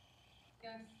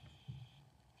 Yes.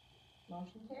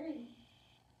 motion carried.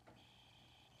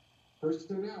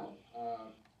 Personnel,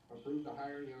 approve the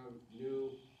hiring of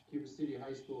new Cuba City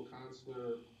High School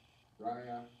counselor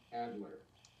Raya Adler.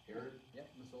 Aaron?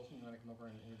 Yep, Ms. Olson, you wanna come over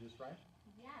and introduce Ryan?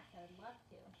 Yes, I would love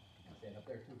to. Stand up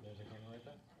there too, there's a camera right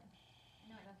there.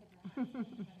 No, I don't get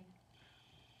to that.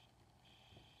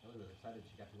 Really was excited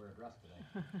she got to wear a dress today.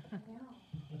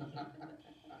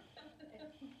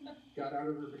 Got out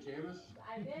of her pajamas?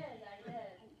 I did.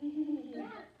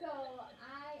 Yeah, so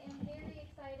I am very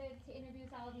excited to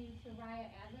introduce all of you to Raya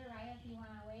Adler. Raya, if you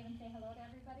wanna wave and say hello to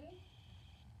everybody.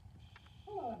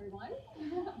 Hello, everyone.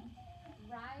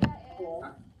 Raya is,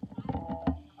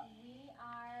 we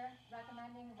are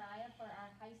recommending Raya for our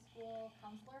high school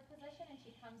counselor position, and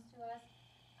she comes to us,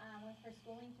 with her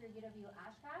schooling through UW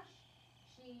Oshkosh.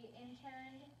 She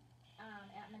interned,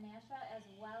 at Menasha as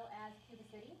well as Cuba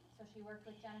City, so she worked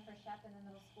with Jennifer Shep in the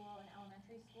middle school and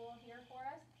elementary school here for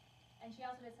us. And she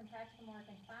also did some practicum work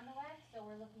in Fond du Lac, so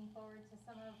we're looking forward to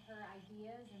some of her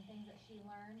ideas and things that she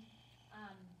learned,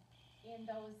 in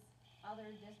those other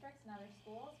districts and other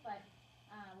schools, but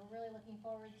we're really looking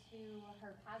forward to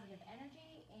her positive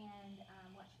energy and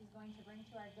what she's going to bring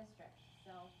to our district.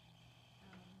 So,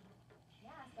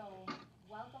 yeah, so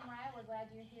welcome, Raya. We're glad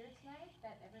you're here tonight,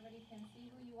 that everybody can see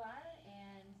who you are,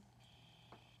 and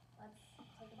let's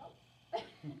take a vote.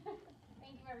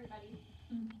 Thank you, everybody.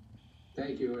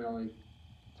 Thank you, Ellie.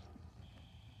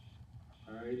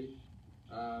 Alrighty.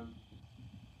 Are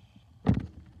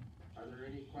there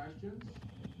any questions?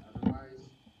 Otherwise,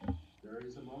 there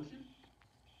is a motion.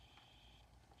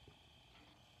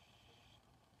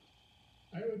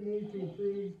 I would move to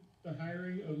approve the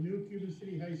hiring of new Cuba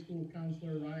City High School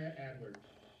counselor Raya Adler.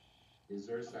 Is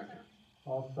there a second?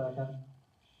 I'll second.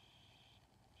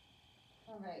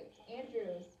 All right,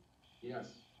 Andrews, Yes.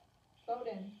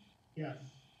 Bowden, Yes.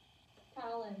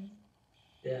 Collins,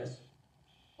 Yes.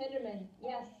 Henderman,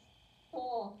 yes.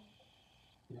 Poole,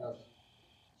 Yes.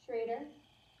 Schrader,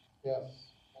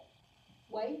 Yes.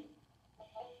 White.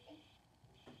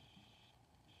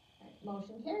 Alright,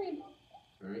 motion carried.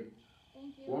 Alright.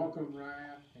 Thank you. Welcome,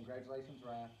 Raya. Congratulations,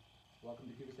 Ryan. Welcome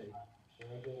to Cuba City.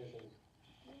 Congratulations.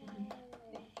 Yay.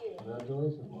 Thank you.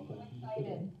 Congratulations. Welcome to the city.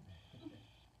 Excited.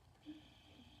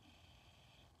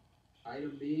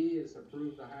 Item B is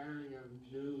approve the hiring of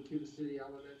new Cuba City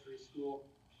Elementary School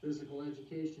physical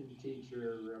education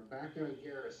teacher Rebecca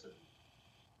Garrison.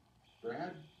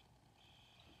 Brad?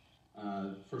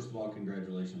 First of all,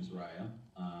 congratulations, Raya.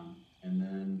 And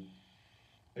then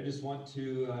I just want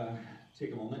to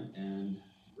take a moment and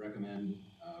recommend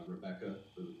Rebecca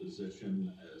for the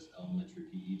position as elementary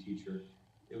PE teacher.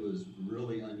 It was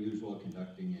really unusual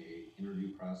conducting a interview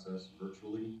process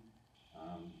virtually,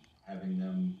 having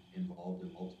them involved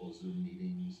in multiple Zoom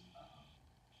meetings.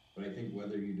 But I think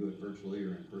whether you do it virtually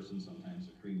or in person, sometimes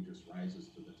the cream just rises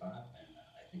to the top, and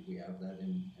I think we have that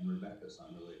in Rebecca, so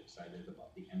I'm really excited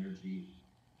about the energy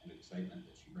and excitement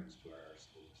that she brings to our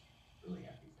school district. Really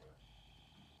happy for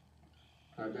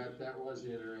her. I bet that was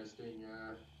interesting,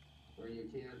 where you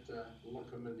can't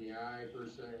look them in the eye per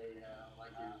se,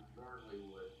 like you normally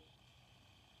would.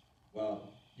 Well,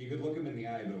 you could look them in the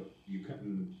eye, but you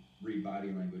couldn't read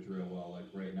body language real well. Like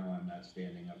right now, I'm not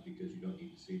standing up because you don't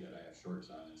need to see that I have shorts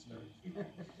on instead of,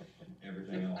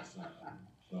 everything else.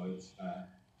 So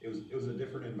it was a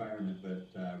different environment, but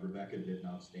Rebecca did an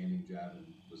outstanding job and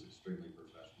was extremely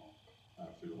professional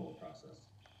through the whole process.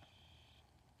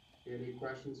 Any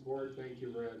questions, board? Thank you,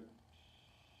 Brad.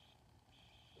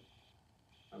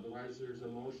 Otherwise, there's a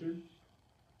motion.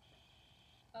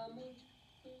 I'll move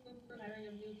to approve the hiring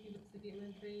of new Cuba City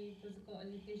Elementary physical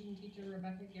education teacher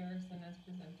Rebecca Garrison as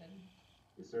presented.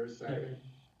 Is there a second?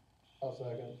 I'll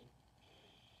second.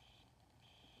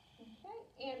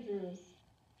 Okay, Andrews,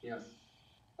 Yes.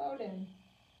 Bowden,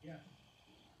 Yes.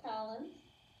 Collins,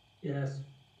 Yes.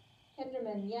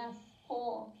 Henderman, yes.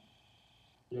 Poole,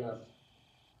 Yes.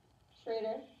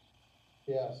 Schrader,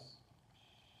 Yes.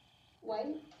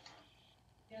 White,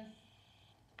 Yes.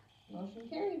 motion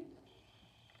carried.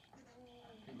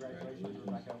 Congratulations,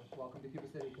 Rebecca. Welcome to Cuba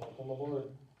City. Welcome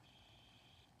aboard.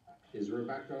 Is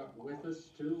Rebecca with us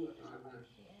too? On the-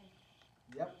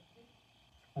 Yep,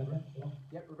 I think so.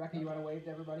 yep. Rebecca, you wanna wave to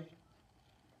everybody?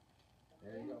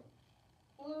 There you go.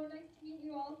 Hello, nice to meet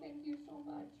you all. Thank you so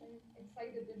much. I'm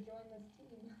excited to join this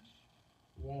team.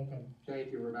 Welcome.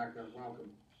 Thank you, Rebecca,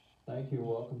 welcome. Thank you,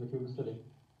 welcome to Cuba City.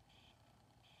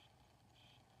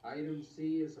 Item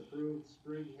C is approved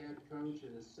spring head coach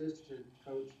and assistant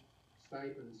coach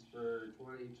stipends for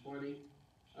 2020.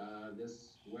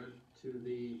 This went to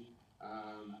the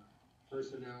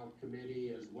personnel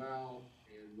committee as well,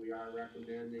 and we are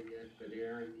recommending it. But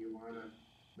Aaron, you wanna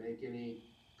make any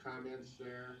comments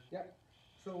there?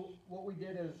 So what we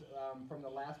did is, from the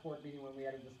last board meeting when we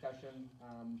had a discussion,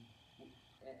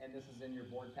 and this is in your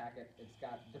board packet, it's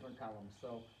got different columns.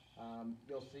 So,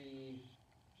 you'll see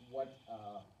what,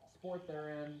 sport they're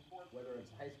in, whether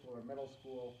it's high school or middle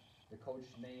school, the coach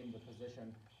name, the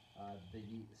position,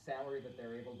 the salary that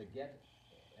they're able to get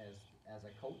as a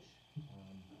coach.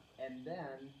 And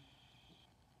then,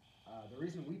 the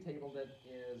reason we tabled it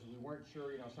is we weren't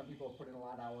sure, some people put in a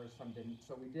lot of hours, some didn't.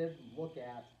 So we did look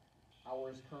at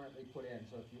hours currently put in.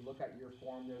 So if you look at your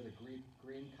form, there's a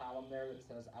green column there that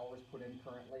says hours put in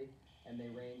currently, and they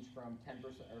range from 10%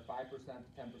 or 5% to 10%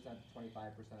 to 25%.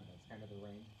 That's kind of the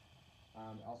range.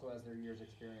 Also has their year's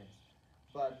experience.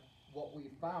 But what we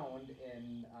found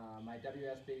in my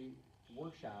WSB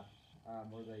workshop,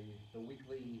 or the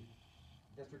weekly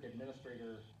district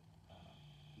administrator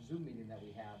Zoom meeting that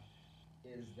we have,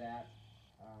 is that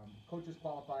coaches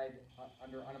qualified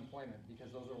under unemployment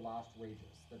because those are lost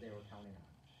wages that they were counting on.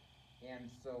 And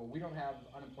so we don't have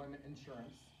unemployment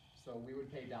insurance, so we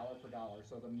would pay dollar for dollar.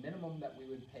 So the minimum that we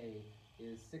would pay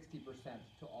is 60%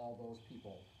 to all those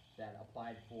people that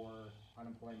applied for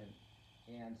unemployment.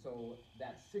 And so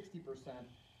that 60%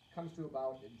 comes to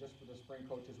about, just for the spring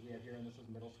coaches we have here, and this is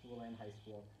middle school and high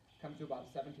school, comes to about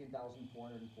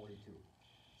 17,442.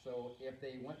 So if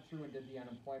they went through and did the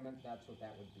unemployment, that's what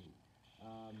that would be.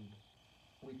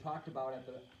 We talked about at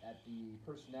the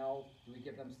personnel, do we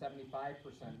give them 75%,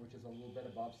 which is a little bit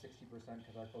above 60%,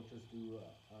 because our coaches do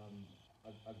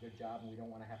a good job, and we don't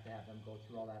want to have them go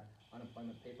through all that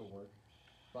unemployment paperwork.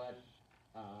 But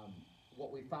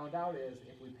what we found out is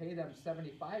if we pay them 75%,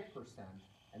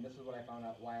 and this is what I found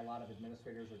out why a lot of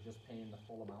administrators are just paying the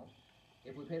full amount.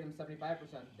 If we pay them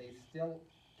 75%, they still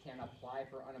can apply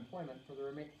for unemployment for the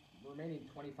remaining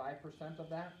 25% of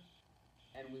that,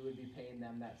 and we would be paying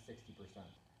them that 60%.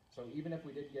 So even if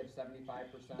we did give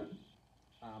 75%,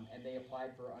 and they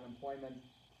applied for unemployment,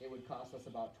 it would cost us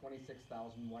about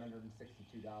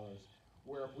 $26,162.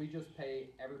 Where if we just pay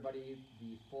everybody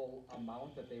the full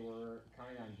amount that they were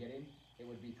counting on getting, it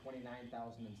would be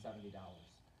 $29,070.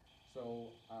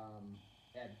 So,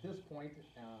 at this point,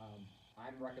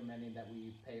 I'm recommending that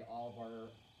we pay all of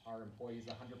our employees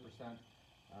 100%,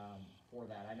 for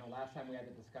that. I know last time we had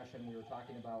the discussion, we were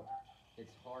talking about,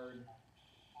 it's hard,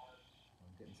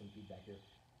 I'm getting some feedback here.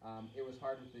 It was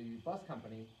hard with the bus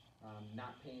company,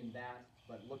 not paying that,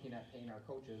 but looking at paying our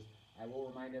coaches. I will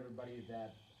remind everybody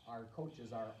that our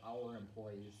coaches are our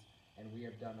employees, and we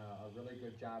have done a really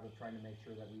good job of trying to make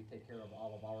sure that we take care of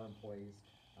all of our employees.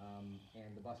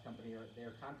 And the bus company,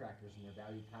 they're contractors, and they're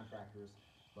valued contractors,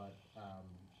 but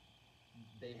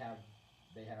they have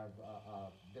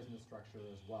a business structure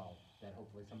as well, that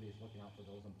hopefully somebody's looking out for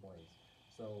those employees.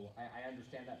 So I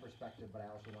understand that perspective, but I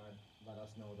also want to let us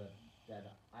know that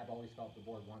I've always felt the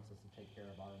board wants us to take care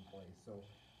of our employees. So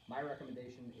my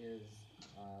recommendation is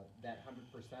that 100%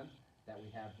 that we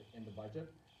have in the budget,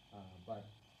 but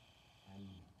I'm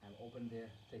open to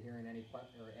hearing any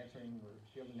or answering or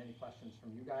fielding any questions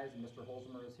from you guys. And Mr.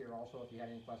 Holzmer is here also if you had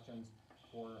any questions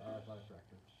for our athletic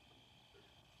director.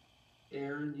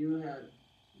 Aaron, you had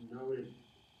noted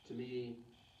to me,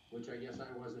 which I guess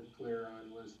I wasn't clear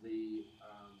on, was the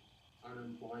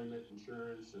unemployment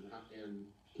insurance, and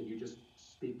can you just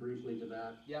speak briefly to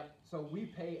that? Yep, so we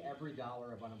pay every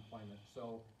dollar of unemployment.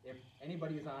 So if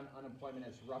anybody is on unemployment,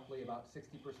 it's roughly about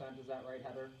 60%, is that right,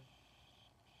 Heather?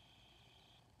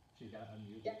 She's got to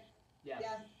unmute. Yes.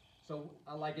 Yes. So,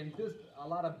 like a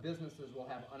lot of businesses will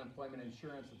have unemployment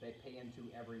insurance that they pay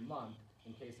into every month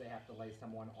in case they have to lay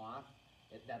someone off.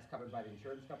 That's covered by the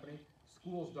insurance company.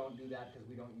 Schools don't do that because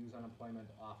we don't use unemployment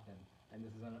often, and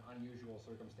this is an unusual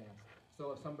circumstance.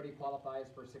 So if somebody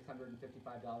qualifies for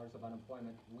 $655 of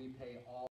unemployment, we pay all